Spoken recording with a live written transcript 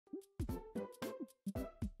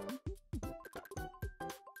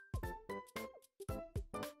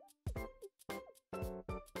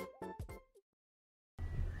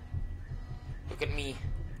Look at me.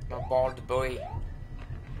 I'm a bald boy.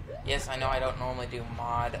 Yes, I know I don't normally do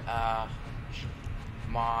mod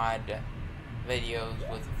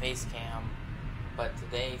videos with a face cam, but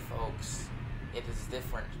today, folks, it is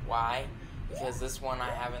different. Why? Because this one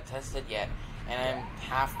I haven't tested yet, and I'm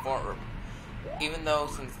half for. Even though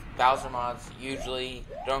since Bowser mods usually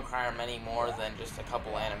don't require many more than just a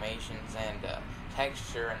couple animations and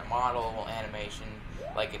texture and a model animation,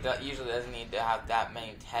 like it usually doesn't need to have that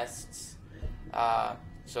many tests.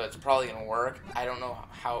 So it's probably gonna work. I don't know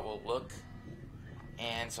how it will look,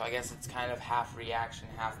 and so I guess it's kind of half reaction,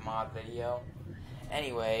 half mod video.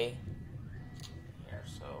 Anyway, here,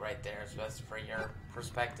 so right there, so that's for your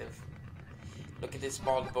perspective. Look at this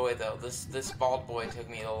bald boy though. This bald boy took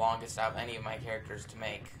me the longest out of any of my characters to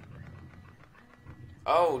make.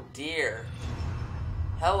 Oh dear.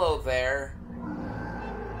 Hello there.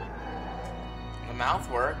 The mouth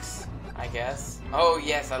works, I guess. Oh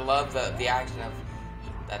yes, I love the action of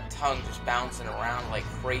that tongue just bouncing around like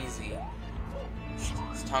crazy.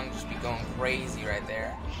 His tongue just be going crazy right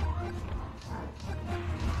there.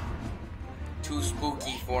 Too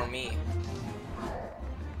spooky for me.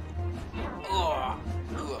 Ugh.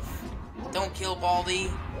 Oof. Don't kill Baldy.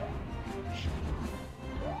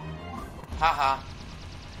 Haha.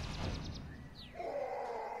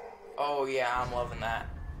 Oh yeah, I'm loving that.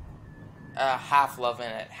 Half loving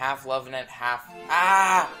it. Half loving it, half...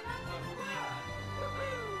 Ah!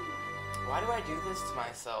 Why do I do this to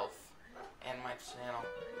myself and my channel?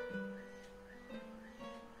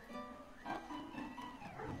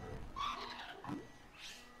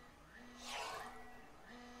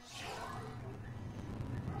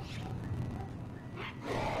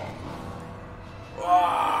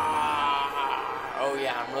 Oh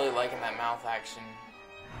yeah, I'm really liking that mouth action.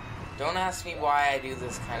 Don't ask me why I do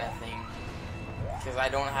this kind of thing, because I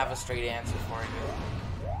don't have a straight answer for you.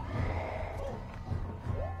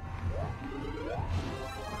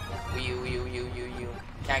 You.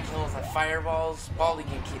 Can't kill him with my fireballs. Baldy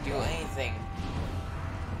can do anything.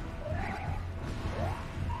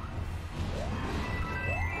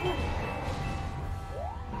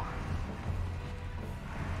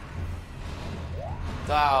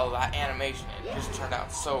 Oh, that animation, it just turned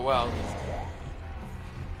out so well.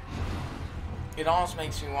 It almost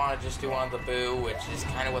makes me want to just do one of the Boo, which is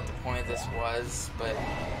kind of what the point of this was, but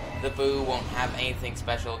the Boo won't have anything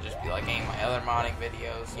special, it'll just be like any of my other modding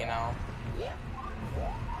videos, you know?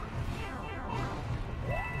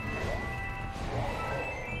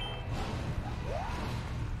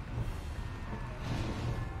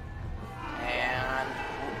 And...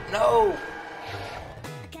 No!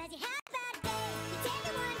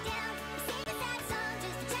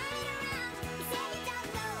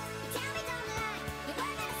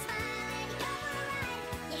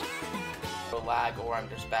 Lag, or I'm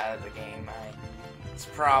just bad at the game. It's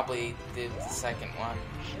probably the second one.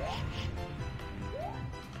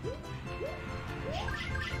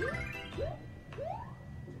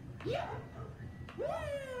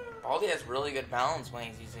 Baldy has really good balance when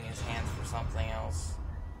he's using his hands for something else.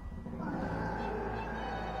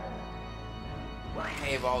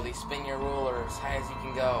 Okay, Baldy, spin your ruler as high as you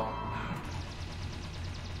can go.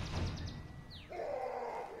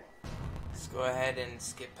 Go ahead and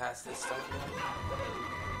skip past this stuff.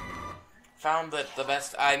 Found that the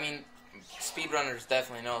best, I mean, speedrunners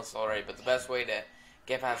definitely know this already, but the best way to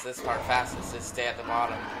get past this part fastest is stay at the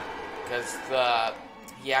bottom, because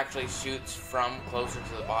he actually shoots from closer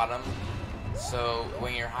to the bottom, so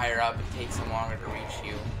when you're higher up, it takes him longer to reach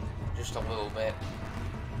you, just a little bit.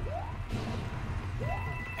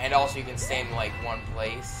 And also you can stay in like one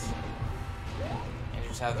place, and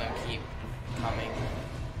just have them keep coming.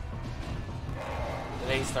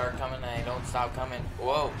 They start coming and they don't stop coming.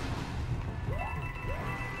 Whoa.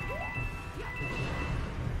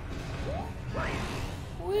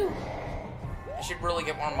 Woo. I should really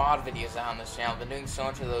get more mod videos out on this channel. I've been doing so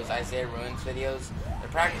much of those Isaiah Ruins videos. They're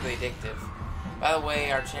practically addictive. By the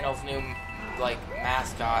way, our channel's new, like, our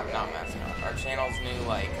channel's new,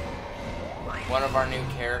 like, one of our new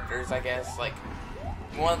characters, I guess. Like,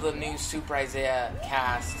 one of the new Super Isaiah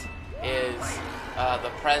cast is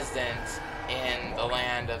the president in the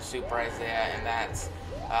land of Super Isaiah, and that's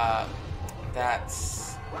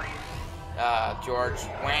George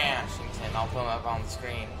Washington. I'll put him up on the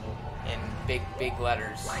screen in big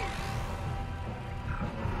letters.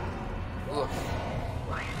 Oof.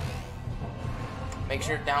 Make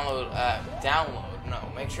sure to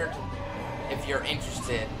make sure to, if you're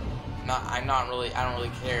interested, I don't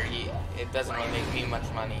really care, it doesn't really make me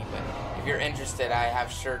much money, but if you're interested, I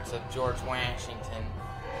have shirts of George Washington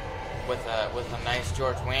with a nice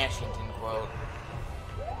George Washington quote.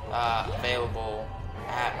 available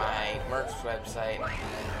at my merch website.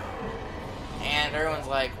 And everyone's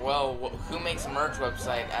like, well, who makes a merch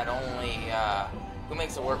website at only, merch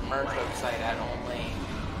website at only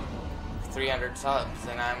 300 subs?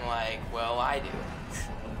 And I'm like, well, I do.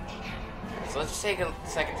 So let's just take a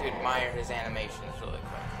second to admire his animations really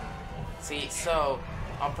quick. See, so,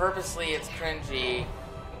 purposely it's cringy,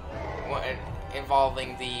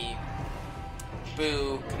 involving the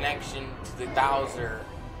Boo connection to the Bowser,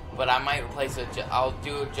 but I might replace it, I'll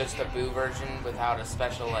do just a Boo version without a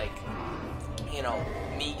special, like, you know,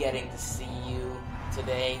 me getting to see you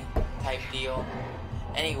today type deal.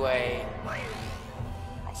 Anyway,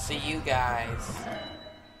 I'll see you guys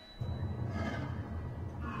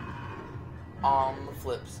on the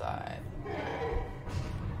flip side.